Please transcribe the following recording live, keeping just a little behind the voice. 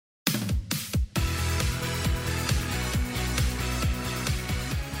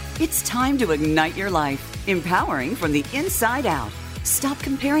It's time to ignite your life, empowering from the inside out. Stop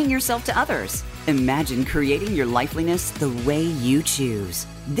comparing yourself to others. Imagine creating your lifeliness the way you choose.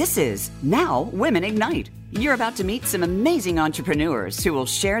 This is Now Women Ignite. You're about to meet some amazing entrepreneurs who will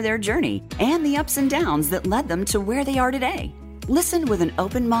share their journey and the ups and downs that led them to where they are today. Listen with an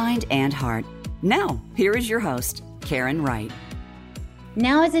open mind and heart. Now, here is your host, Karen Wright.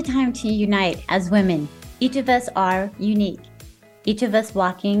 Now is the time to unite as women. Each of us are unique. Each of us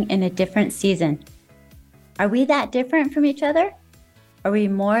walking in a different season. Are we that different from each other? Are we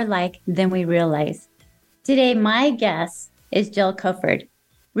more alike than we realize? Today, my guest is Jill Coford.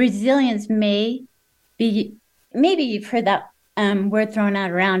 Resilience maybe you've heard that word thrown out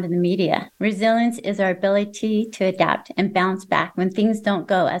around in the media. Resilience is our ability to adapt and bounce back when things don't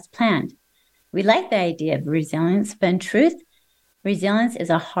go as planned. We like the idea of resilience, but in truth, resilience is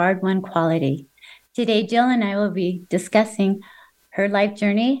a hard-won quality. Today, Jill and I will be discussing her life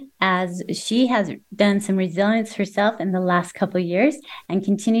journey as she has done some resilience herself in the last couple of years and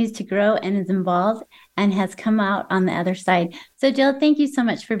continues to grow and is involved and has come out on the other side. So Jill, thank you so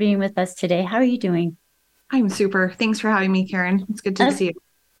much for being with us today. How are you doing? I'm super. Thanks for having me, Karen. It's good to see you.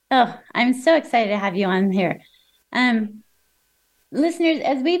 Oh, I'm so excited to have you on here. Listeners,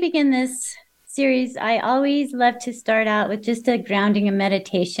 as we begin this series, I always love to start out with just a grounding and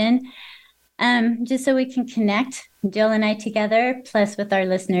meditation, just so we can connect, Jill and I together, plus with our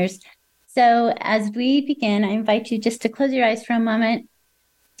listeners. So as we begin, I invite you just to close your eyes for a moment,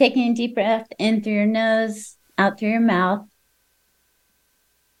 taking a deep breath in through your nose, out through your mouth.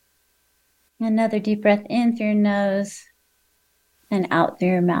 Another deep breath in through your nose and out through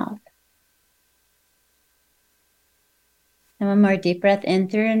your mouth. And one more deep breath in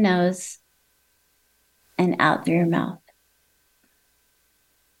through your nose and out through your mouth.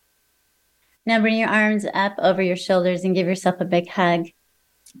 Now bring your arms up over your shoulders and give yourself a big hug.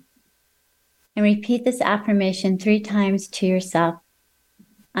 And repeat this affirmation 3 times to yourself.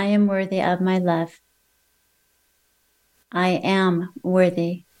 I am worthy of my love. I am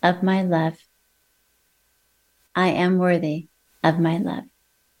worthy of my love. I am worthy of my love.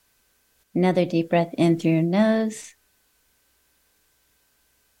 Another deep breath in through your nose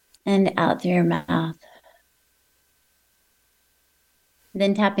and out through your mouth.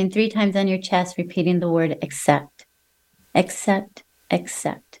 Then tapping 3 times on your chest, repeating the word accept. Accept,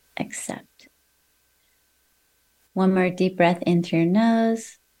 accept, accept. One more deep breath in through your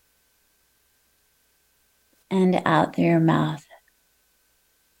nose and out through your mouth.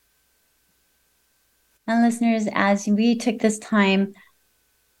 And listeners, as we took this time,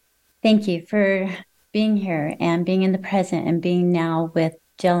 thank you for being here and being in the present and being now with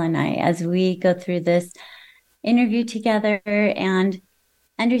Jill and I as we go through this interview together and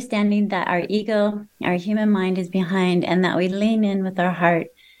understanding that our ego, our human mind is behind and that we lean in with our heart,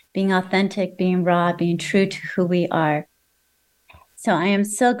 being authentic, being raw, being true to who we are. So I am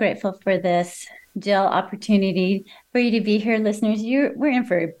so grateful for this, Jill, opportunity for you to be here, listeners. We're in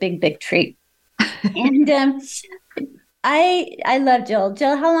for a big, big treat. And I love Jill.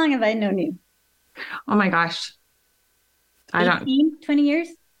 Jill, how long have I known you? Oh my gosh. 20 years?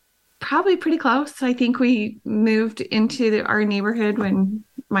 Probably pretty close. I think we moved into our neighborhood when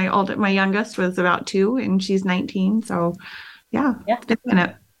my youngest was about 2 and she's 19. So yeah. It's been a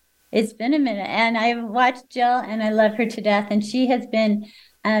minute. It's been a minute. And I've watched Jill and I love her to death. And she has been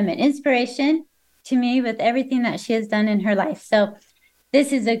an inspiration to me with everything that she has done in her life. So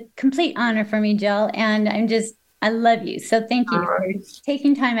this is a complete honor for me, Jill. And I love you. So thank you for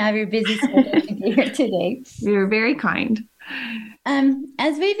taking time out of your busy schedule to be here today. You're very kind.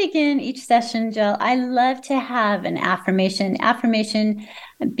 As we begin each session, Jill, I love to have an affirmation. Affirmation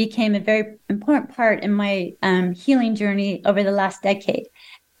became a very important part in my healing journey over the last decade.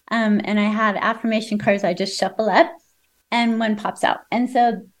 And I have affirmation cards I just shuffle up and one pops out. And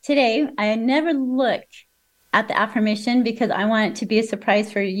so today I never look at the affirmation because I want it to be a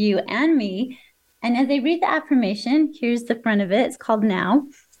surprise for you and me. And as I read the affirmation, here's the front of it. It's called Now.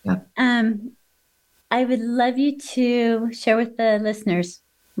 Yeah. I would love you to share with the listeners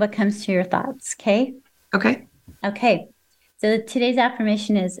what comes to your thoughts, okay? Okay. Okay. So today's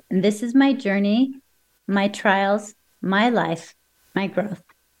affirmation is, this is my journey, my trials, my life, my growth.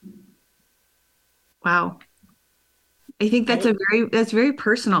 Wow. I think that's very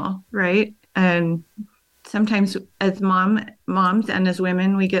personal, right? And sometimes as moms and as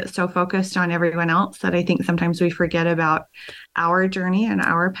women, we get so focused on everyone else that I think sometimes we forget about our journey and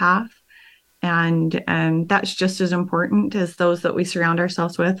our path. And that's just as important as those that we surround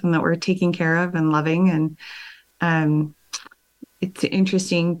ourselves with and that we're taking care of and loving. And it's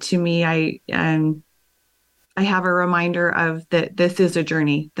interesting to me. I have a reminder of that this is a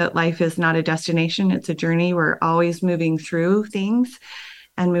journey, that life is not a destination. It's a journey. We're always moving through things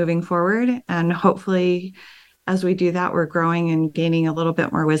and moving forward. And hopefully, as we do that, we're growing and gaining a little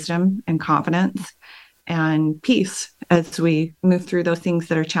bit more wisdom and confidence and peace as we move through those things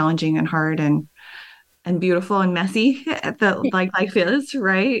that are challenging and hard and beautiful and messy that like life is,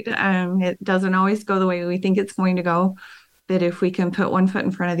 right? It doesn't always go the way we think it's going to go. But if we can put one foot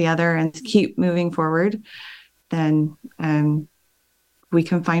in front of the other and keep moving forward, then we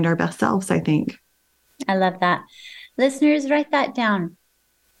can find our best selves, I think. I love that. Listeners, write that down.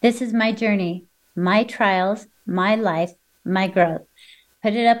 This is my journey, my trials, my life, my growth.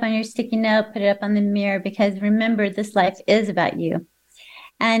 Put it up on your sticky note, put it up on the mirror, because remember, this life is about you.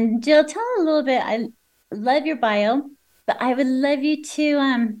 And Jill, tell a little bit. I love your bio, but I would love you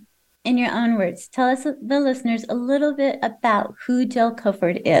to, in your own words, tell us, the listeners, a little bit about who Jill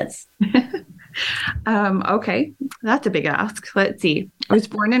Coford is. Okay, that's a big ask. Let's see. I was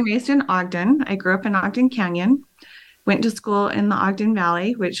born and raised in Ogden. I grew up in Ogden Canyon, went to school in the Ogden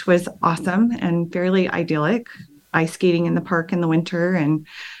Valley, which was awesome and fairly idyllic. Ice skating in the park in the winter, and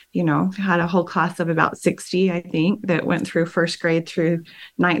had a whole class of about 60, I think, that went through first grade through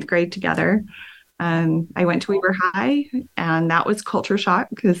ninth grade together. I went to Weber High, and that was culture shock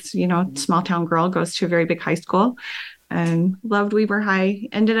because, small town girl goes to a very big high school, and loved Weber High.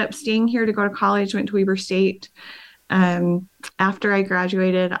 Ended up staying here to go to college, went to Weber State. After I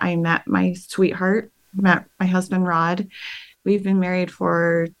graduated, I met my sweetheart, met my husband, Rod. We've been married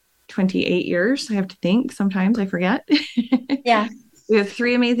for 28 years. I have to think. Sometimes I forget. Yeah. We have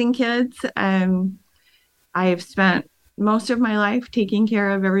 3 amazing kids. I've spent most of my life taking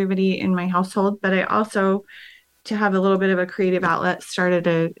care of everybody in my household, but I also, to have a little bit of a creative outlet,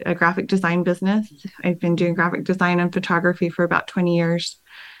 started a graphic design business. I've been doing graphic design and photography for about 20 years.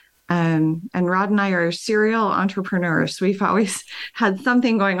 And Rod and I are serial entrepreneurs. We've always had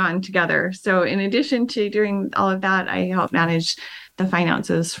something going on together. So in addition to doing all of that, I help manage the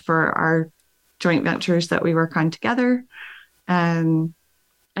finances for our joint ventures that we work on together. A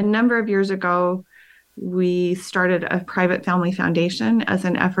number of years ago, we started a private family foundation as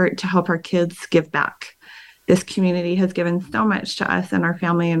an effort to help our kids give back. This community has given so much to us and our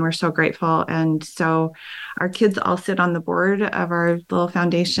family, and we're so grateful. And so our kids all sit on the board of our little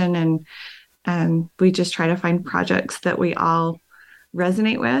foundation, and we just try to find projects that we all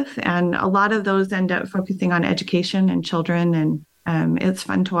resonate with. And a lot of those end up focusing on education and children. And it's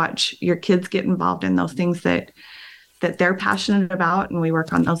fun to watch your kids get involved in those things that they're passionate about. And we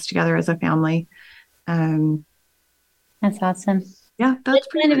work on those together as a family. That's awesome. Yeah, that's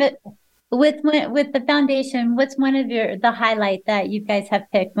pretty much it. With the foundation, what's one of the highlight that you guys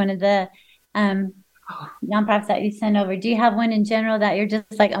have picked? One of the nonprofits that you send over. Do you have one in general that you're just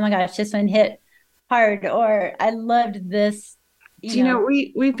like, oh my gosh, this one hit hard, or I loved this?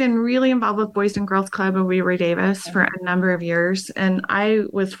 We've been really involved with Boys and Girls Club of Weber Davis for a number of years, and I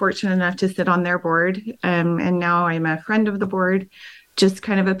was fortunate enough to sit on their board, and now I'm a friend of the board. Just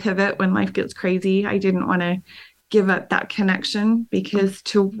kind of a pivot when life gets crazy. I didn't want to give up that connection, because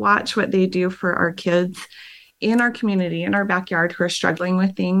to watch what they do for our kids in our community, in our backyard, who are struggling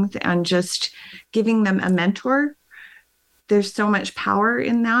with things, and just giving them a mentor, there's so much power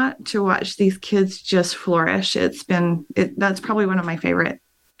in that, to watch these kids just flourish. That's probably one of my favorite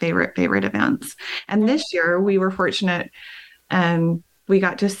events. And this year we were fortunate, we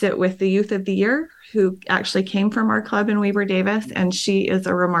got to sit with the Youth of the Year, who actually came from our club in Weber Davis, and she is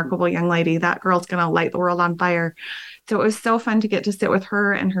a remarkable young lady. That girl's going to light the world on fire. So it was so fun to get to sit with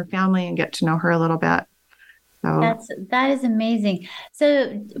her and her family and get to know her a little bit. So that is amazing. So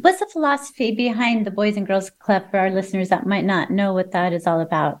what's the philosophy behind the Boys and Girls Club for our listeners that might not know what that is all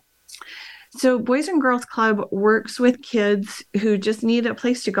about? So Boys and Girls Club works with kids who just need a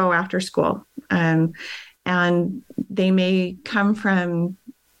place to go after school. And they come from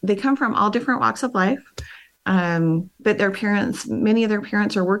all different walks of life. But many of their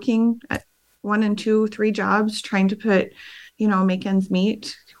parents are working at 1 and 2, 3 jobs, trying to put, make ends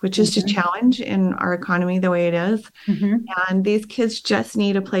meet, which is a challenge in our economy the way it is. Mm-hmm. And these kids just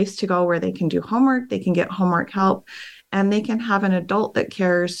need a place to go where they can do homework, they can get homework help, and they can have an adult that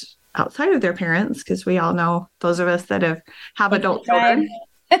cares outside of their parents, because we all know, those of us that have adult children,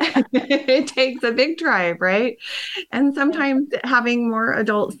 it takes a big tribe, right? And sometimes having more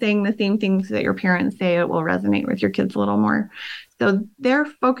adults saying the same things that your parents say, it will resonate with your kids a little more. So their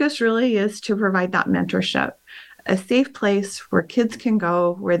focus really is to provide that mentorship, a safe place where kids can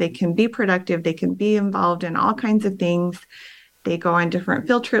go, where they can be productive, they can be involved in all kinds of things. They go on different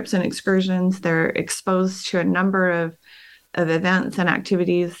field trips and excursions. They're exposed to a number of of events and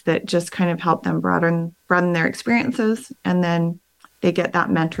activities that just kind of help them broaden their experiences, and then they get that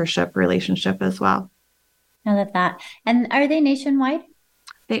mentorship relationship as well. I love that. And are they nationwide?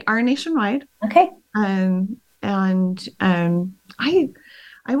 They are nationwide. Okay. I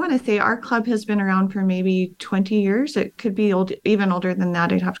want to say our club has been around for maybe 20 years. It could be even older than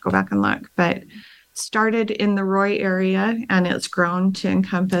that. I'd have to go back and look, but started in the Roy area, and it's grown to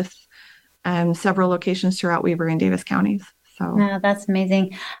encompass several locations throughout Weber and Davis counties. So no, that's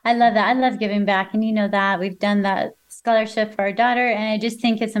amazing. I love that. I love giving back. And you know that we've done that scholarship for our daughter. And I just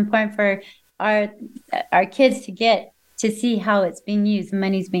think it's important for our kids to get to see how it's being used,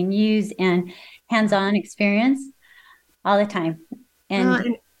 money's being used, and hands-on experience all the time.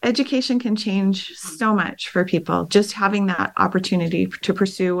 And education can change so much for people, just having that opportunity to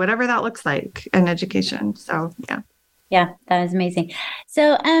pursue whatever that looks like in education. So yeah. Yeah, that is amazing.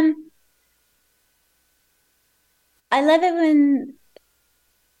 So I love it when,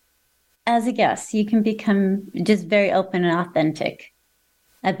 as a guest, you can become just very open and authentic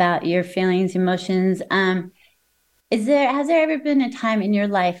about your feelings, emotions. Has there ever been a time in your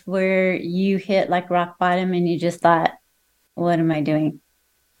life where you hit like rock bottom and you just thought, what am I doing?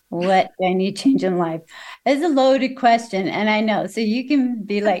 What do I need to change in life? It's a loaded question, and I know. So you can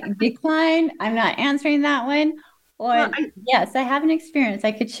be like, decline, I'm not answering that one. Or yes, I have an experience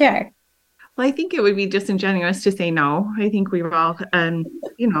I could share. Well, I think it would be disingenuous to say no. I think we were all,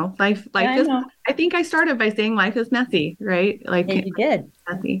 life is. I think I started by saying life is messy, right? Like yeah, you did.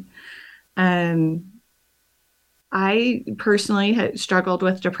 Messy. I personally had struggled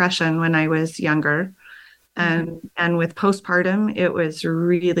with depression when I was younger, and with postpartum, it was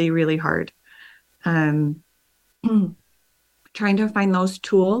really, really hard. Trying to find those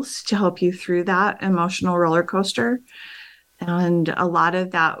tools to help you through that emotional roller coaster, and a lot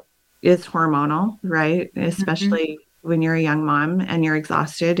of that is hormonal, right? Especially when you're a young mom and you're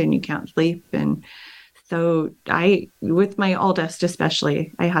exhausted and you can't sleep. And so with my oldest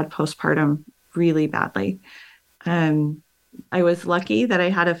especially, I had postpartum really badly. I was lucky that I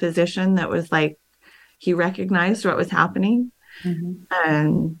had a physician that was like, he recognized what was happening.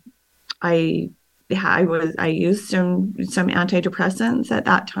 And I used some antidepressants at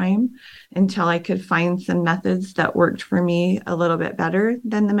that time until I could find some methods that worked for me a little bit better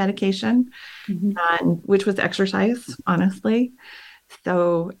than the medication, and which was exercise, honestly.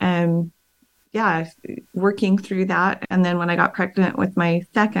 So, working through that. And then when I got pregnant with my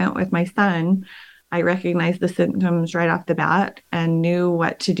son, I recognized the symptoms right off the bat and knew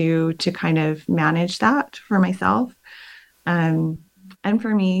what to do to kind of manage that for myself. And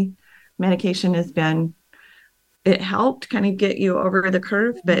for me, medication it helped kind of get you over the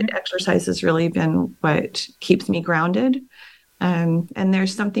curve, but exercise has really been what keeps me grounded. And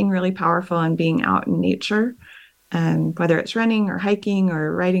there's something really powerful in being out in nature, whether it's running or hiking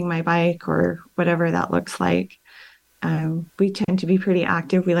or riding my bike or whatever that looks like. We tend to be pretty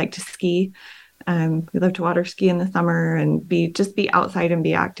active. We like to ski. We love to water ski in the summer and be outside and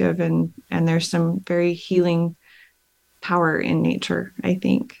be active. And there's some very healing power in nature, I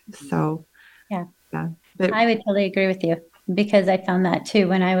think. So, yeah. But I would totally agree with you, because I found that too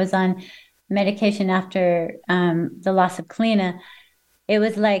when I was on medication after the loss of Kalina. It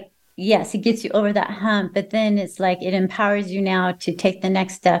was like, yes, it gets you over that hump, but then it's like it empowers you now to take the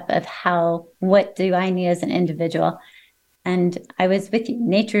next step of what do I need as an individual? And I was with you.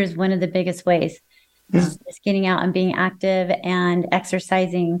 Nature is one of the biggest ways. It's just getting out and being active and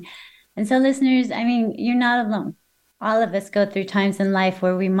exercising. And so, listeners, I mean, you're not alone. All of us go through times in life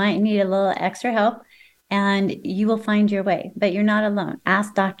where we might need a little extra help, and you will find your way, but you're not alone.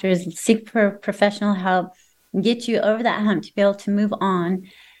 Ask doctors, seek for professional help, get you over that hump to be able to move on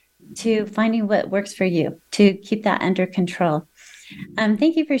to finding what works for you, to keep that under control.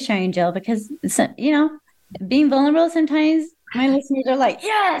 Thank you for sharing, Jill, because, being vulnerable sometimes, my listeners are like,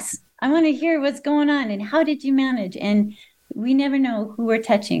 yes, I want to hear what's going on and how did you manage? And we never know who we're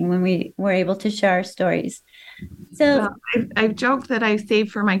touching when we were able to share our stories. So I've joked that I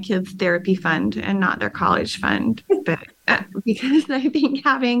saved for my kids' therapy fund and not their college fund, but because I think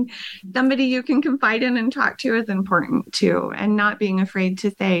having somebody you can confide in and talk to is important too, and not being afraid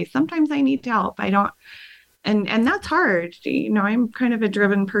to say, sometimes I need help. I don't, and that's hard. I'm kind of a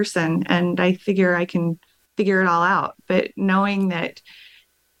driven person, and I figure I can figure it all out. But knowing that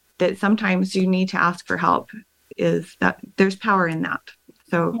sometimes you need to ask for help, is that there's power in that.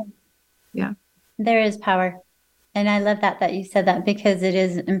 So, yeah. There is power. And I love that you said that, because it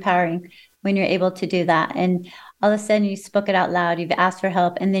is empowering when you're able to do that. And all of a sudden you spoke it out loud, you've asked for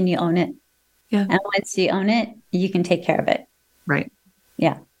help, and then you own it. Yeah. And once you own it, you can take care of it. Right.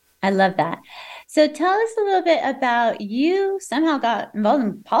 Yeah. I love that. So tell us a little bit about you somehow got involved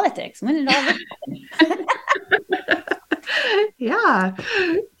in politics. When did all this happen? Yeah.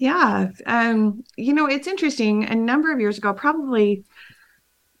 Yeah. It's interesting. A number of years ago, probably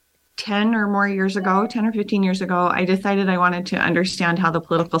 10 or more years ago, 10 or 15 years ago, I decided I wanted to understand how the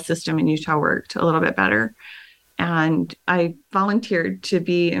political system in Utah worked a little bit better. And I volunteered to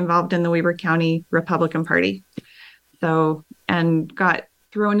be involved in the Weber County Republican Party. So, and got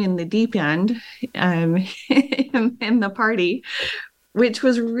thrown in the deep end in the party, which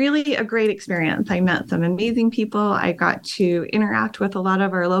was really a great experience. I met some amazing people. I got to interact with a lot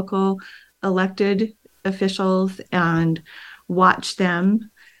of our local elected officials and watch them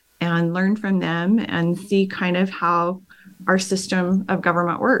and learn from them and see kind of how our system of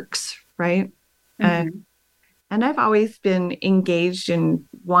government works, right? Mm-hmm. And I've always been engaged in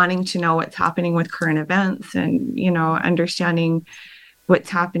wanting to know what's happening with current events and, understanding what's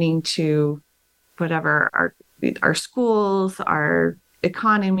happening to whatever our schools, our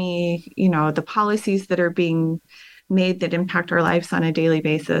economy, the policies that are being made that impact our lives on a daily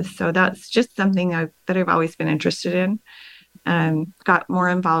basis. So that's just something that I've always been interested in. Got more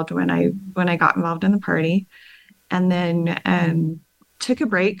involved when I got involved in the party, and then took a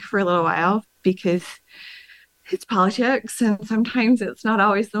break for a little while because it's politics and sometimes it's not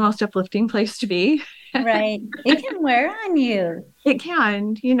always the most uplifting place to be. Right. It can wear on you. It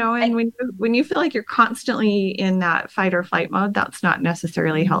can, and when you feel like you're constantly in that fight or flight mode, that's not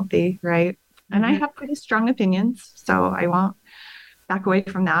necessarily healthy, right? Mm-hmm. And I have pretty strong opinions, so I won't back away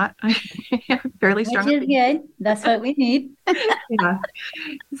from that. I have fairly strong opinions. Which is good. That's what we need. Yeah.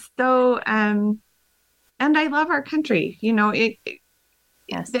 So, and I love our country.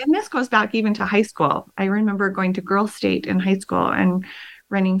 Yes. And this goes back even to high school. I remember going to Girls State in high school and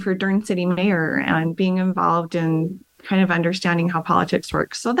running for Durham City mayor and being involved in kind of understanding how politics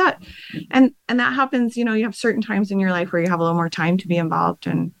works. So that, and that happens, you have certain times in your life where you have a little more time to be involved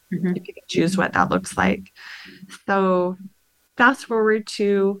and you can choose what that looks like. So fast forward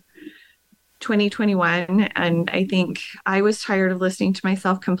to 2021, and I think I was tired of listening to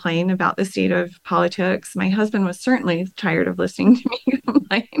myself complain about the state of politics. My husband was certainly tired of listening to me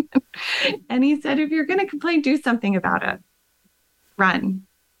complain. And he said, if you're going to complain, do something about it. Run.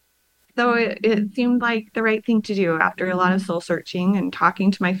 So it seemed like the right thing to do after a lot of soul searching and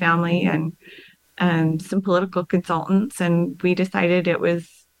talking to my family and some political consultants. And we decided it was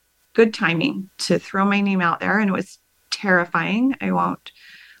good timing to throw my name out there. And it was terrifying. I won't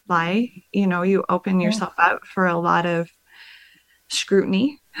lie. You open yourself up for a lot of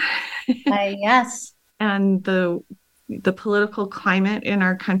scrutiny. Yes. And the political climate in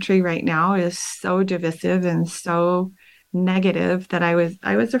our country right now is so divisive and so negative that I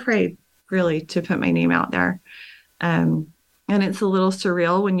was afraid really to put my name out there. And it's a little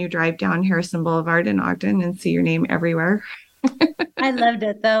surreal when you drive down Harrison Boulevard in Ogden and see your name everywhere. I loved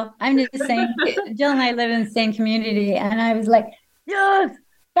it though. I'm just saying, Jill and I live in the same community, and I was like, yes,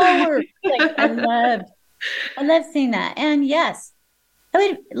 forward. Like I love seeing that. And yes,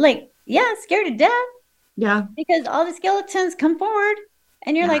 I would scared to death. Yeah. Because all the skeletons come forward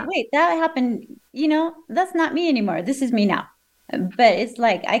and you're like, wait, that happened. That's not me anymore. This is me now. But it's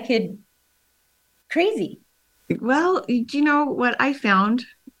like, crazy. Well, what I found?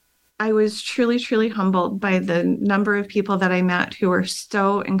 I was truly, truly humbled by the number of people that I met who were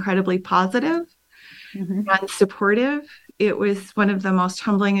so incredibly positive and supportive. It was one of the most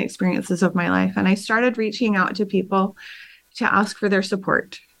humbling experiences of my life. And I started reaching out to people to ask for their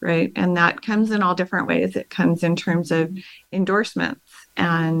support, right? And that comes in all different ways. It comes in terms of endorsements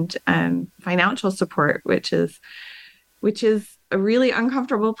and financial support, which is a really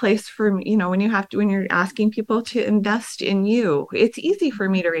uncomfortable place for me, when you're asking people to invest in you. It's easy for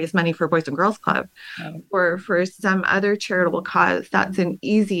me to raise money for Boys and Girls Club or for some other charitable cause. That's an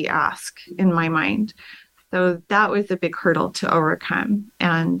easy ask in my mind. So that was a big hurdle to overcome.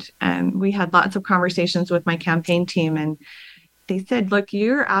 And we had lots of conversations with my campaign team, and they said, look,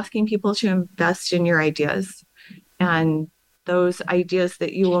 you're asking people to invest in your ideas and those ideas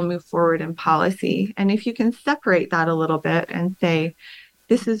that you will move forward in policy. And if you can separate that a little bit and say,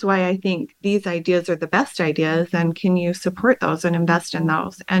 this is why I think these ideas are the best ideas, and can you support those and invest in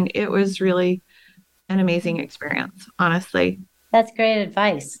those? And it was really an amazing experience, honestly. That's great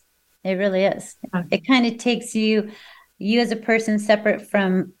advice. It really is. It kind of takes you as a person separate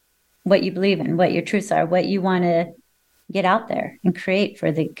from what you believe in, what your truths are, what you want to get out there and create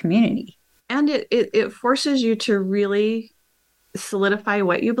for the community. And it forces you to really solidify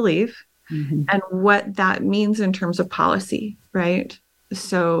what you believe and what that means in terms of policy, right?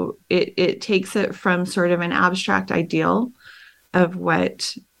 So it takes it from sort of an abstract ideal of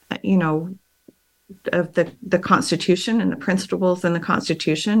what, the Constitution and the principles in the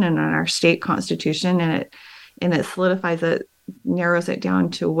Constitution and in our state constitution, and it solidifies it, narrows it down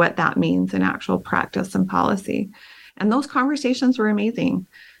to what that means in actual practice and policy. And those conversations were amazing.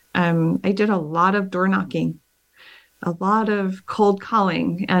 I did a lot of door knocking, a lot of cold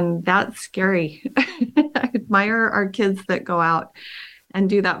calling, and that's scary. I admire our kids that go out and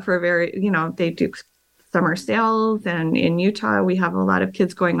do that for they do summer sales. And in Utah, we have a lot of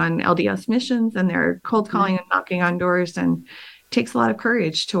kids going on LDS missions, and they're cold calling and knocking on doors. And it takes a lot of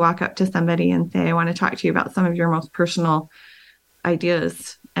courage to walk up to somebody and say, I want to talk to you about some of your most personal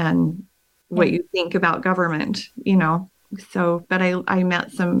ideas and what you think about government, So, but I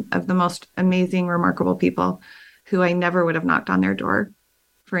met some of the most amazing, remarkable people who I never would have knocked on their door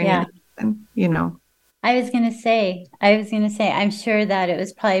for any reason, I was going to say, I'm sure that it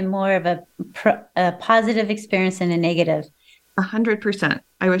was probably more of a positive experience than a negative. 100%.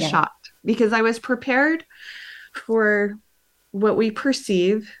 I was shocked because I was prepared for what we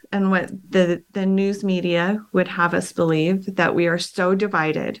perceive and what the news media would have us believe, that we are so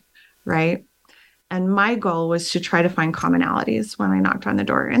divided, right? And my goal was to try to find commonalities when I knocked on the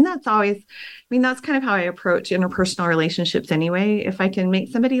door. And that's always, that's kind of how I approach interpersonal relationships anyway. If I can make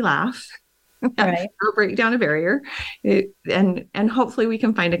somebody laugh, right, or break down a barrier, and hopefully we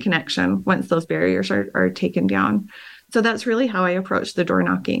can find a connection once those barriers are taken down. So that's really how I approached the door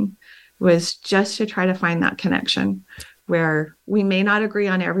knocking, was just to try to find that connection where we may not agree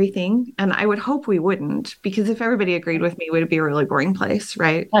on everything. And I would hope we wouldn't, because if everybody agreed with me, it would be a really boring place,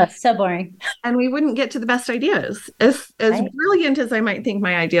 right? Oh, so boring. And we wouldn't get to the best ideas. As brilliant as I might think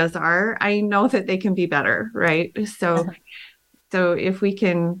my ideas are, I know that they can be better, right? So if we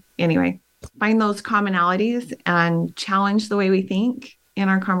can, anyway, find those commonalities and challenge the way we think in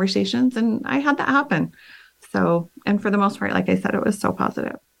our conversations. And I had that happen. So, and for the most part, like I said, it was so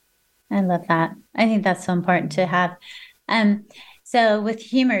positive. I love that. I think that's so important to have. So with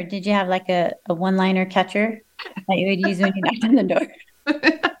humor, did you have like a one-liner catcher that you would use when you knocked on the door?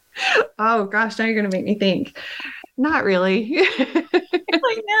 Oh gosh, now you're going to make me think. Not really.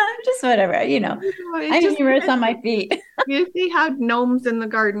 Like, no, just whatever, I'm humorous on my feet. If we had gnomes in the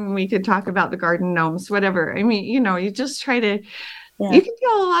garden, we could talk about the garden gnomes, whatever. You just try to, you can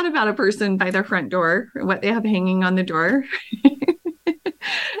tell a lot about a person by their front door, what they have hanging on the door.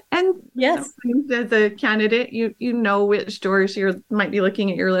 And yes, as a candidate, you know which doors you might be looking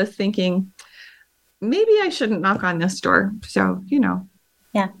at your list thinking, maybe I shouldn't knock on this door. So,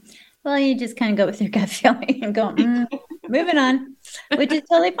 Yeah. Well, you just kind of go with your gut feeling and go, moving on, which is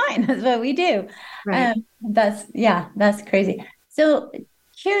totally fine. That's what we do. Right. That's crazy. So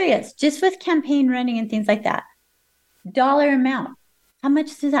curious, just with campaign running and things like that, dollar amount, how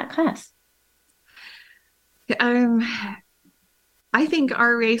much does that cost? I think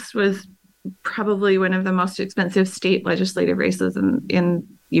our race was probably one of the most expensive state legislative races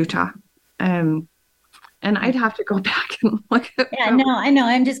in Utah. And I'd have to go back and look at. Yeah, no, I know.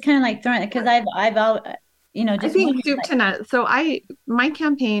 I'm just kind of like throwing it because I've just. I think soup to nuts. So my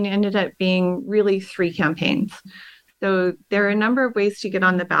campaign ended up being really 3 campaigns. So there are a number of ways to get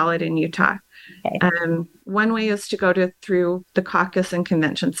on the ballot in Utah. Okay. One way is to go through the caucus and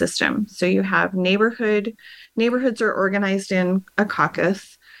convention system. So you have neighborhoods are organized in a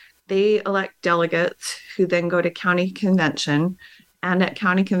caucus. They elect delegates who then go to county convention. And at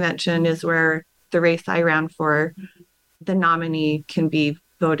county convention is where the race I ran for, the nominee can be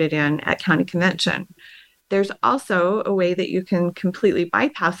voted in at county convention. There's also a way that you can completely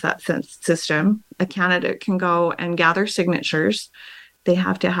bypass that system. A candidate can go and gather signatures. They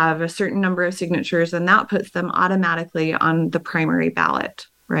have to have a certain number of signatures, and that puts them automatically on the primary ballot,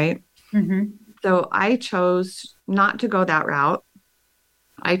 right? Mm-hmm. So I chose not to go that route.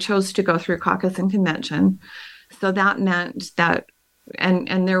 I chose to go through caucus and convention. So that meant that,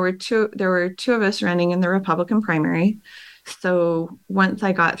 and there were two of us running in the Republican primary. So once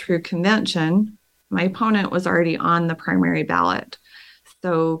I got through convention, my opponent was already on the primary ballot.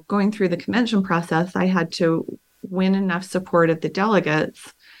 So going through the convention process, I had to win enough support of the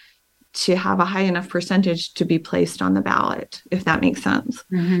delegates to have a high enough percentage to be placed on the ballot, if that makes sense.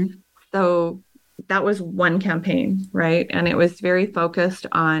 Mm-hmm. So that was one campaign, right? And it was very focused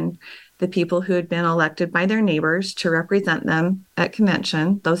on the people who had been elected by their neighbors to represent them at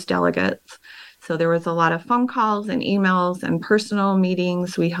convention, those delegates. So there was a lot of phone calls and emails and personal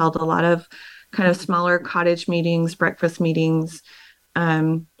meetings. We held a lot of kind of smaller cottage meetings, breakfast meetings.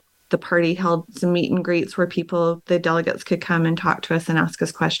 The party held some meet and greets where the delegates could come and talk to us and ask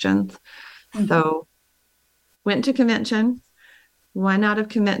us questions. Mm-hmm. So went to convention, won out of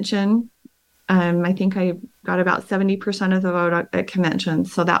convention, I think I got about 70% of the vote at convention.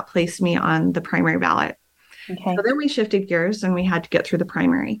 So that placed me on the primary ballot. Okay. So then we shifted gears and we had to get through the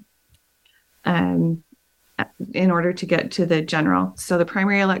primary in order to get to the general. So the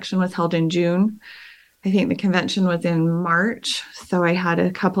primary election was held in June. I think the convention was in March. So I had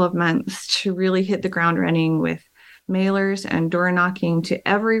a couple of months to really hit the ground running with mailers and door knocking to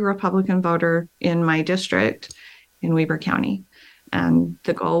every Republican voter in my district in Weber County. And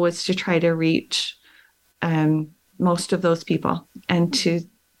the goal was to try to reach most of those people and to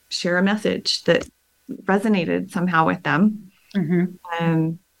share a message that resonated somehow with them.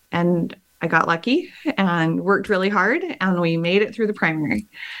 Mm-hmm. And I got lucky and worked really hard, and we made it through the primary.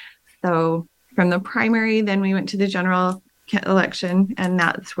 So from the primary, then we went to the general election, and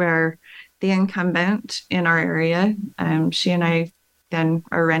that's where the incumbent in our area, she and I then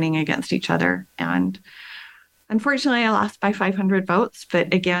are running against each other. And unfortunately, I lost by 500 votes.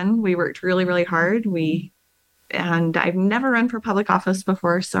 But again, we worked really, really hard. And I've never run for public office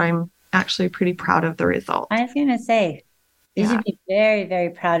before, so I'm actually pretty proud of the result. I was going to say, you should be very, very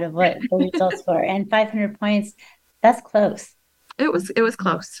proud of what the results were. And 500 points, that's close. It was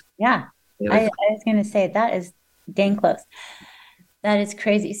close. Yeah. I was going to say, that is dang close. That is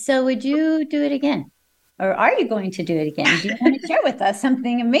crazy. So would you do it again? Or are you going to do it again? Do you want to share with us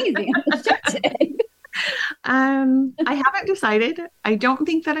something amazing on the show today? I haven't decided. I don't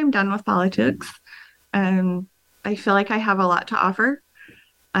think that I'm done with politics. I feel like I have a lot to offer.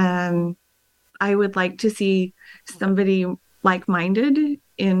 I would like to see somebody like-minded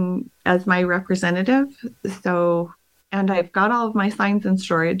as my representative. So, and I've got all of my signs in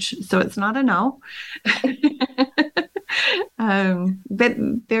storage, so it's not a no. But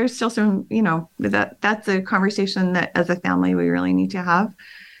there's still some, that's a conversation that as a family we really need to have.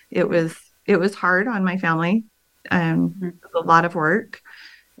 It was hard on my family. A lot of work.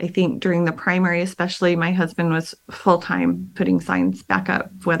 I think during the primary, especially, my husband was full-time putting signs back up,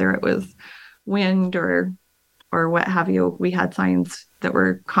 whether it was wind or what have you. We had signs that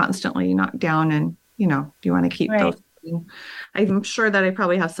were constantly knocked down, and do you want to keep those? I'm sure that I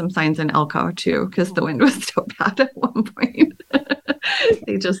probably have some signs in Elko too, because the wind was so bad at one point.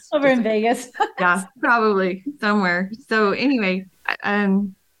 They just over in Vegas. Yeah, probably somewhere. So anyway, I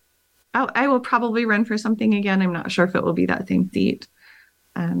will probably run for something again. I'm not sure if it will be that same seat.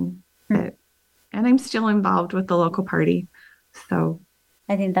 And I'm still involved with the local party. So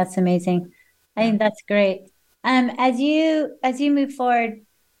I think that's amazing. I think that's great. As you move forward,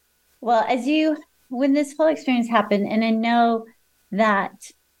 well, when this whole experience happened, and I know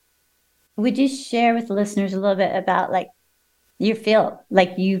that, would you share with the listeners a little bit about you feel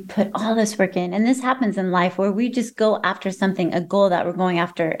like you put all this work in, and this happens in life where we just go after something, a goal that we're going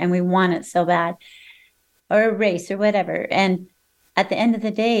after, and we want it so bad, or a race or whatever. And at the end of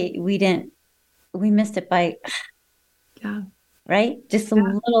the day, we missed it by, right? Just a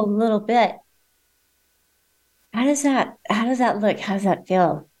little bit. How does that look? How does that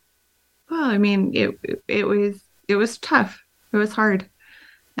feel? Well, I mean, it was tough. It was hard.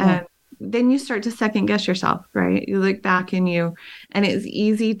 And then you start to second guess yourself, right? You look back and it's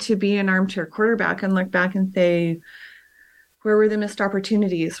easy to be an armchair quarterback and look back and say, where were the missed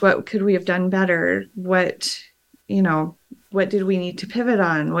opportunities? What could we have done better? What did we need to pivot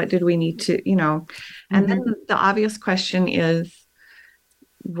on? What did we need to, and then the obvious question is,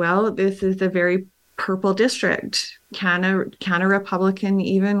 well, this is a very purple district. Can a Republican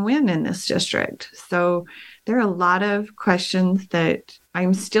even win in this district? So there are a lot of questions that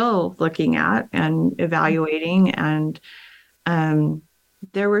I'm still looking at and evaluating. And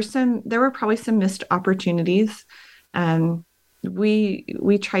there were probably some missed opportunities.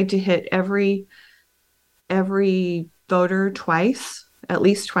 We tried to hit every voter twice, at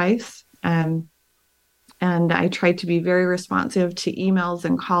least twice. And I tried to be very responsive to emails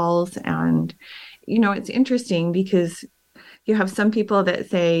and calls. And, it's interesting because you have some people that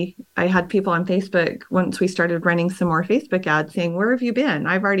say, I had people on Facebook once we started running some more Facebook ads saying, where have you been?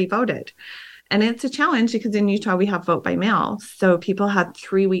 I've already voted. And it's a challenge because in Utah, we have vote by mail. So people had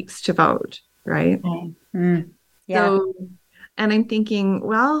 3 weeks to vote, right? Yeah. So, and I'm thinking,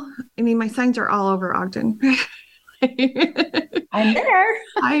 well, I mean, my signs are all over Ogden. I'm there.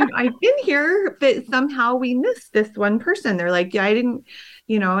 I've been here, but somehow we missed this one person. They're like, I didn't,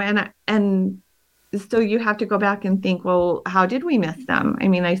 and so you have to go back and think, well, how did we miss them? I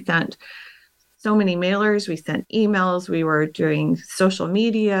mean, I sent so many mailers, we sent emails, we were doing social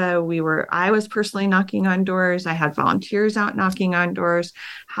media, I was personally knocking on doors, I had volunteers out knocking on doors.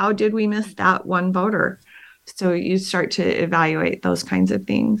 How did we miss that one voter? So you start to evaluate those kinds of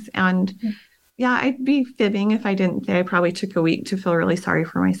things. And Yeah, I'd be fibbing if I didn't say I probably took a week to feel really sorry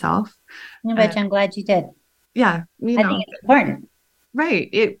for myself. But I'm glad you did. Yeah, I think it's important.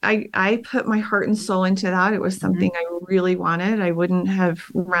 right. I put my heart and soul into that. It was something I really wanted. I wouldn't have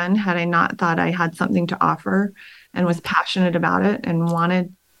run had I not thought I had something to offer and was passionate about it and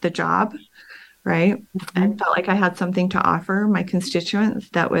wanted the job, right? And felt like I had something to offer my constituents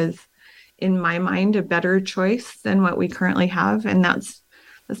that was, in my mind, a better choice than what we currently have. And that's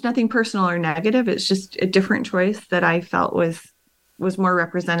nothing personal or negative. It's just a different choice that I felt was more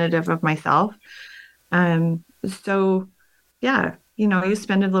representative of myself. So yeah, you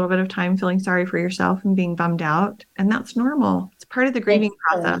spend a little bit of time feeling sorry for yourself and being bummed out, and that's normal. It's part of the grieving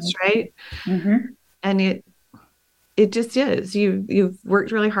process, right? Mm-hmm. And it just is. You've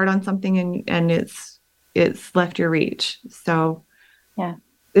worked really hard on something, and it's left your reach. So yeah,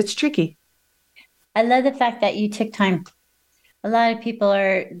 it's tricky. I love the fact that you took time. A lot of people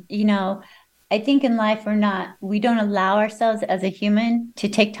are, I think in life we don't allow ourselves as a human to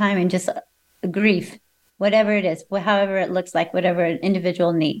take time and just grieve, whatever it is, however it looks like, whatever an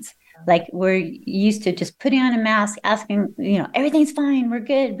individual needs. Like we're used to just putting on a mask, asking, everything's fine, we're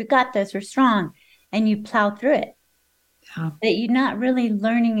good, we got this, we're strong. And you plow through it. Yeah. But you're not really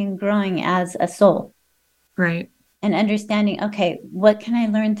learning and growing as a soul. Right. And understanding, okay, what can I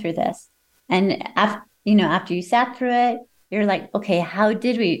learn through this? And after you sat through it, you're like, okay, how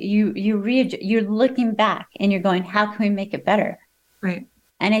did we? You're looking back and you're going, how can we make it better? Right.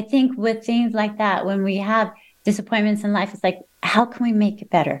 And I think with things like that, when we have disappointments in life, it's like, how can we make it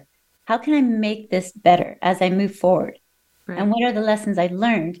better? How can I make this better as I move forward? Right. And what are the lessons I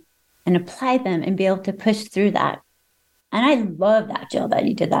learned and apply them and be able to push through that? And I love that, Jill, that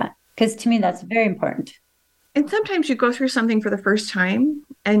you did that, because to me, that's very important. And sometimes you go through something for the first time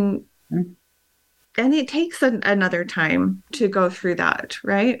and it takes another time to go through that,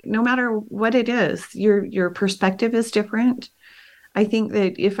 right? No matter what it is, your perspective is different. I think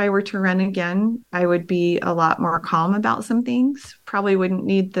that if I were to run again, I would be a lot more calm about some things. Probably wouldn't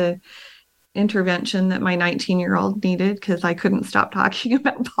need the intervention that my 19-year-old needed, because I couldn't stop talking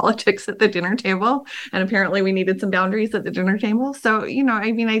about politics at the dinner table. And apparently we needed some boundaries at the dinner table. So,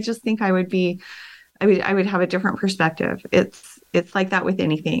 I just think I would have a different perspective. It's like that with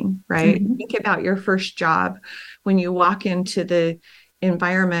anything, right? Mm-hmm. Think about your first job when you walk into the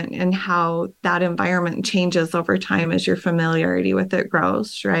environment and how that environment changes over time as your familiarity with it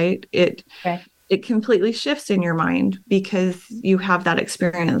grows, right? It completely shifts in your mind because you have that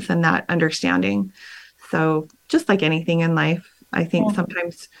experience and that understanding. So just like anything in life, I think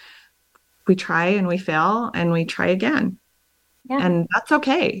sometimes we try and we fail and we try again. Yeah. And that's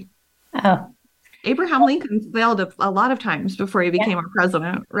okay. Oh. Abraham Lincoln failed a lot of times before he became our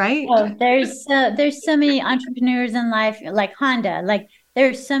president, right? Oh, there's so many entrepreneurs in life, like Honda. Like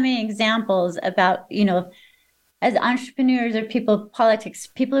there's so many examples about, as entrepreneurs or politics,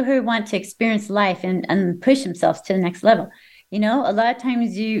 people who want to experience life and push themselves to the next level. A lot of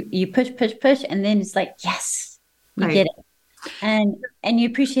times you push, and then it's like, yes, you did it. And you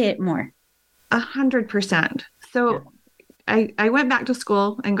appreciate it more. 100%. So I went back to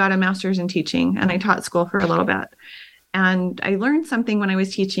school and got a master's in teaching, and I taught school for a little bit. And I learned something when I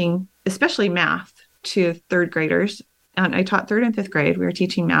was teaching, especially math, to third graders. And I taught third and fifth grade. We were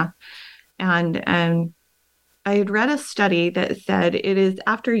teaching math. And I had read a study that said it is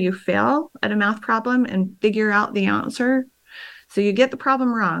after you fail at a math problem and figure out the answer. So you get the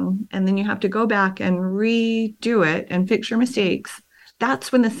problem wrong, and then you have to go back and redo it and fix your mistakes.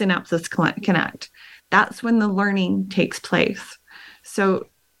 That's when the synapses connect. That's when the learning takes place. So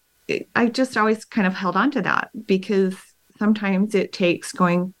I just always kind of held on to that, because sometimes it takes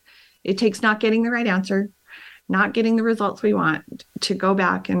not getting the right answer, not getting the results we want, to go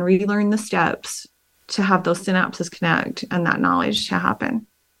back and relearn the steps to have those synapses connect and that knowledge to happen.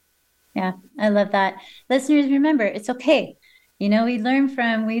 Yeah, I love that. Listeners, remember, it's okay. We learn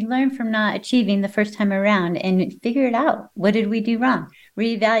from not achieving the first time around and figure it out. What did we do wrong?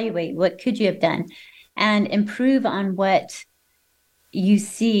 Reevaluate. What could you have done? And improve on what you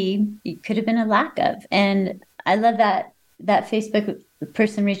see it could have been a lack of. And I love that Facebook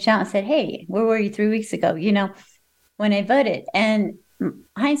person reached out and said, hey, where were you 3 weeks ago? When I voted. And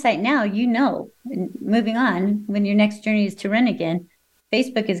hindsight now, moving on, when your next journey is to run again,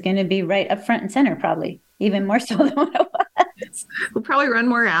 Facebook is going to be right up front and center, probably even more so than what it was. We'll probably run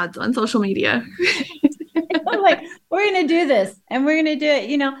more ads on social media. Like, we're going to do this and we're going to do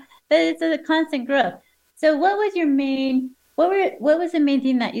it, but it's a constant growth. So what was the main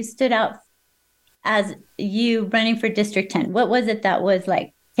thing that you stood out as you running for District 10? What was it that was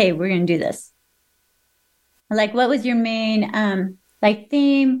like, hey, we're going to do this? Like, what was your main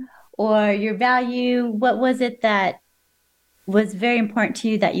theme or your value? What was it that was very important to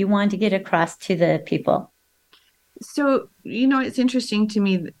you that you wanted to get across to the people? So, it's interesting to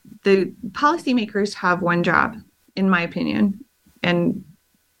me. The policymakers have one job, in my opinion, and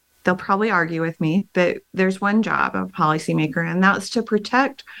they'll probably argue with me, but there's one job of a policymaker, and that's to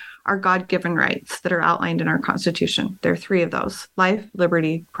protect our God-given rights that are outlined in our Constitution. There are three of those: life,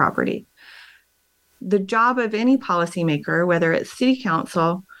 liberty, property. The job of any policymaker, whether it's city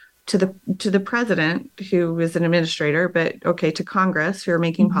council, to the president, who is an administrator, but okay, to Congress, who are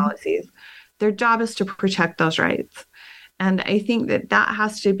making policies, their job is to protect those rights. And I think that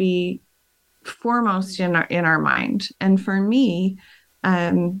has to be foremost in our mind. And for me,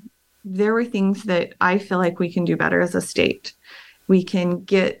 there were things that I feel like we can do better as a state. We can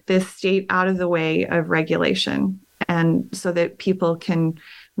get this state out of the way of regulation, and so that people can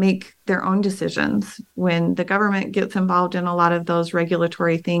make their own decisions. When the government gets involved in a lot of those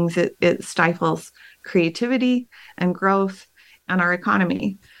regulatory things, it stifles creativity and growth and our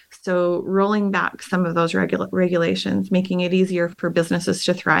economy. So rolling back some of those regulations, making it easier for businesses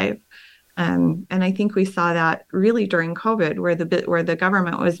to thrive. And I think we saw that really during COVID, where the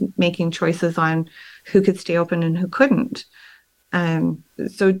government was making choices on who could stay open and who couldn't.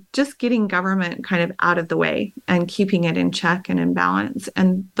 So just getting government kind of out of the way and keeping it in check and in balance.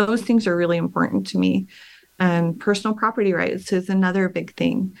 And those things are really important to me. Personal property rights is another big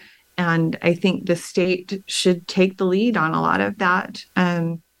thing. And I think the state should take the lead on a lot of that.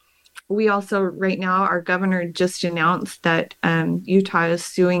 We also, right now, our governor just announced that Utah is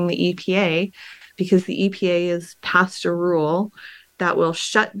suing the EPA because the EPA has passed a rule that will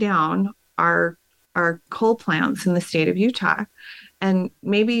shut down our coal plants in the state of Utah. And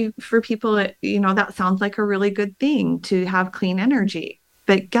maybe for people, that sounds like a really good thing to have clean energy.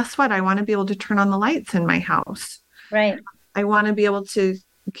 But guess what? I want to be able to turn on the lights in my house. Right. I want to be able to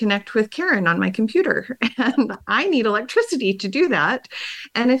connect with Karen on my computer, and I need electricity to do that.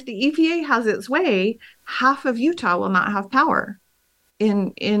 And if the EPA has its way, half of Utah will not have power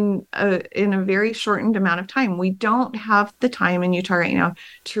in a very shortened amount of time. We don't have the time in Utah right now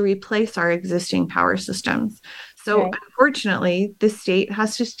to replace our existing power systems. So right. Unfortunately, the state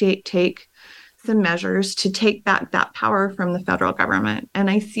has to take some measures to take back that power from the federal government.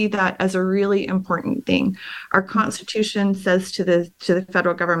 And I see that as a really important thing. Our Constitution says to the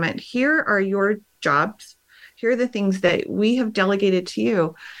federal government, here are your jobs. Here are the things that we have delegated to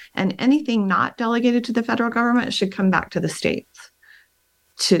you. And anything not delegated to the federal government should come back to the states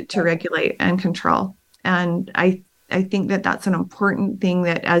to regulate and control. And I think that that's an important thing,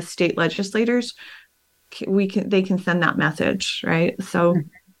 that as state legislators, they can send that message, right? So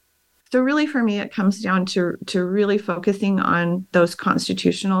really, for me, it comes down to really focusing on those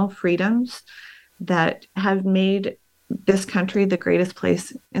constitutional freedoms that have made this country the greatest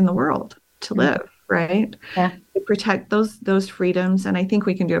place in the world to live, right? Yeah. To protect those freedoms. And I think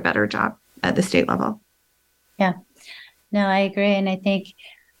we can do a better job at the state level. Yeah. No, I agree. And I think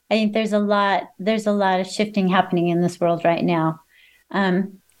there's a lot of shifting happening in this world right now.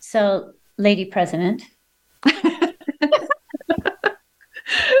 So, Lady President.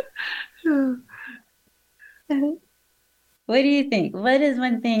 What do you think? What is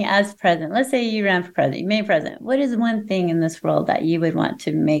one thing as president? Let's say you ran for president, you made president. What is one thing in this world that you would want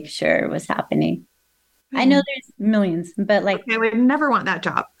to make sure was happening? I know there's millions, but I would never want that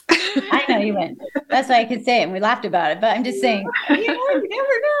job. I know you wouldn't. That's why I could say it and we laughed about it. But I'm just saying, you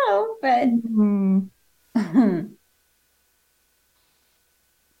never know. But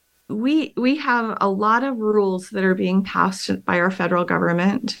we have a lot of rules that are being passed by our federal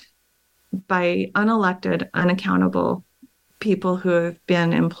government, by unelected, unaccountable people who have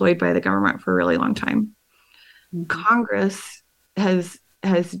been employed by the government for a really long time. Congress has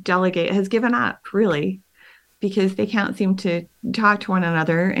given up, really, because they can't seem to talk to one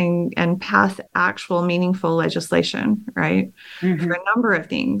another and pass actual meaningful legislation, right? For a number of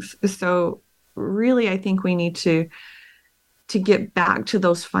things. So really, I think we need to get back to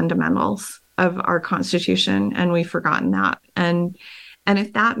those fundamentals of our Constitution, and we've forgotten that. And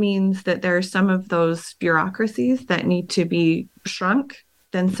if that means that there are some of those bureaucracies that need to be shrunk,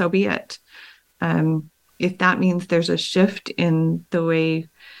 then so be it. If that means there's a shift in the way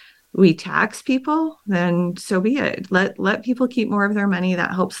we tax people, then so be it. Let people keep more of their money.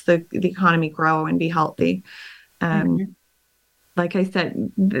 That helps the economy grow and be healthy. Like I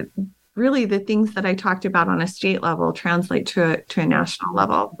said, really the things that I talked about on a state level translate to a national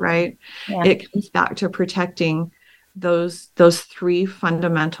level, right? Yeah. It comes back to protecting those three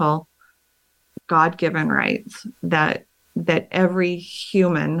fundamental God-given rights that every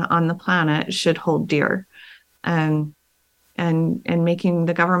human on the planet should hold dear. And and making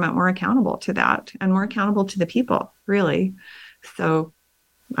the government more accountable to that and more accountable to the people, really. So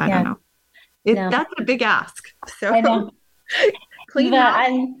I don't know. That's a big ask. So I know. clean up.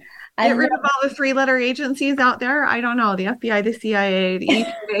 Get rid of all the 3-letter agencies out there. I don't know. The FBI, the CIA, the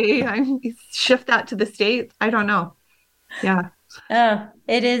EPA. Shift that to the states. I don't know. Yeah. Oh,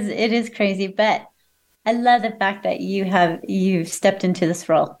 it is crazy. But I love the fact that you've stepped into this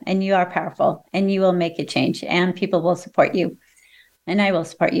role and you are powerful and you will make a change and people will support you. And I will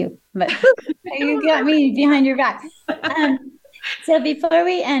support you. But you got me behind your back. So before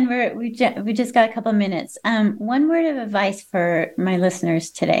we end, we just got a couple minutes. One word of advice for my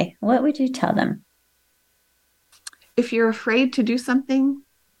listeners today. What would you tell them? If you're afraid to do something,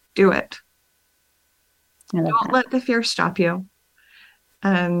 do it. Don't let the fear stop you.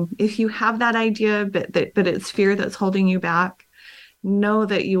 If you have that idea, but it's fear that's holding you back, know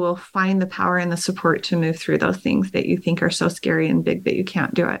that you will find the power and the support to move through those things that you think are so scary and big that you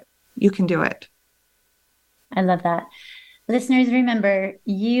can't do it. You can do it. I love that. Listeners, remember,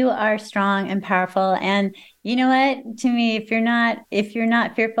 you are strong and powerful. And you know what? To me, if you're not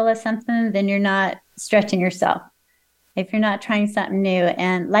fearful of something, then you're not stretching yourself. If you're not trying something new,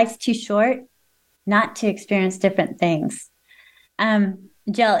 and life's too short not to experience different things.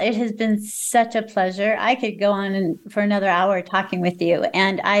 Jill, it has been such a pleasure. I could go on for another hour talking with you.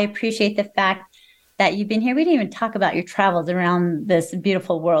 And I appreciate the fact that you've been here. We didn't even talk about your travels around this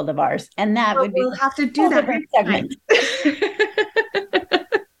beautiful world of ours. And that we'll have to do that segment.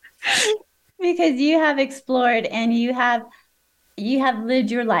 Because you have explored and you have lived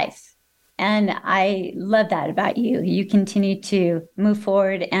your life. And I love that about you. You continue to move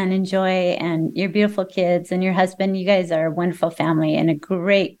forward and enjoy, and your beautiful kids and your husband. You guys are a wonderful family and a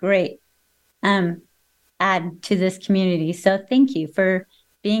great, great add to this community. So thank you for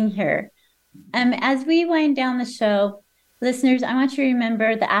being here. As we wind down the show, listeners, I want you to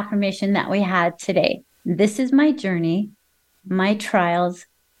remember the affirmation that we had today. This is my journey, my trials,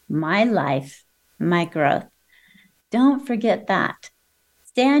 my life, my growth. Don't forget that.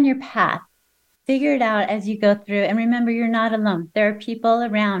 Stay on your path. Figure it out as you go through. And remember, you're not alone. There are people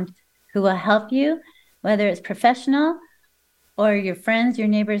around who will help you, whether it's professional or your friends, your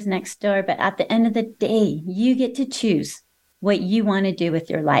neighbors next door. But at the end of the day, you get to choose what you want to do with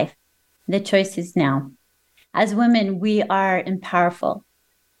your life. The choice is now. As women, we are powerful.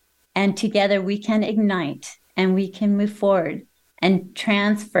 And together we can ignite and we can move forward and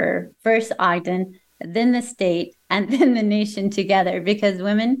transfer first Ogden, then the state, and then the nation together, because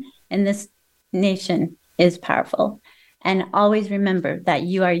women in this nation is powerful. And always remember that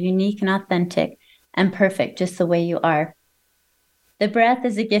you are unique and authentic and perfect just the way you are. The breath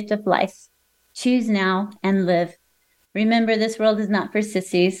is a gift of life. Choose now and live. Remember, this world is not for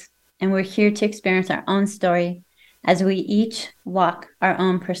sissies, and we're here to experience our own story as we each walk our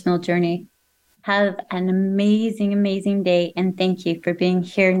own personal journey. Have an amazing, amazing day, and thank you for being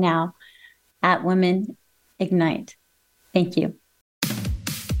here now at Women Ignite. Thank you.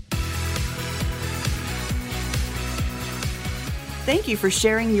 Thank you for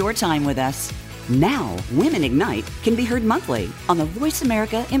sharing your time with us. Now, Women Ignite can be heard monthly on the Voice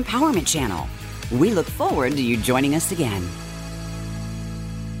America Empowerment Channel. We look forward to you joining us again.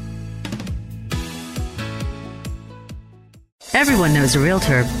 Everyone knows a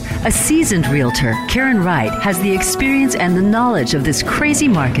realtor. A seasoned realtor, Karen Wright, has the experience and the knowledge of this crazy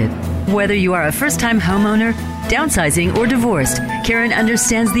market. Whether you are a first-time homeowner, downsizing, or divorced, Karen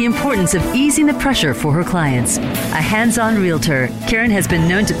understands the importance of easing the pressure for her clients. A hands-on realtor, Karen has been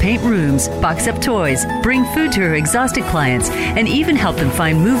known to paint rooms, box up toys, bring food to her exhausted clients, and even help them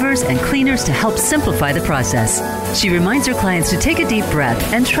find movers and cleaners to help simplify the process. She reminds her clients to take a deep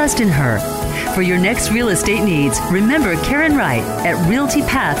breath and trust in her. For your next real estate needs, remember Karen Wright at Realty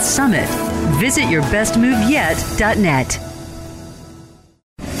Path Summit. Visit yourbestmoveyet.net.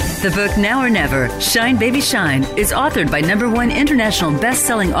 The book Now or Never, Shine Baby Shine, is authored by #1 international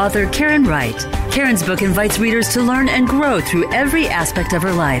best-selling author Karen Wright. Karen's book invites readers to learn and grow through every aspect of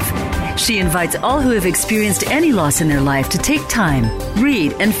her life. She invites all who have experienced any loss in their life to take time,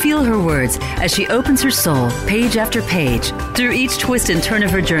 read, and feel her words as she opens her soul page after page. Through each twist and turn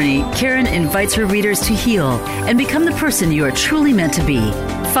of her journey, Karen invites her readers to heal and become the person you are truly meant to be.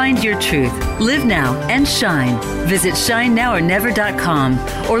 Find your truth, live now, and shine. Visit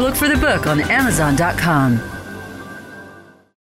shinenowornever.com or look for the book on Amazon.com.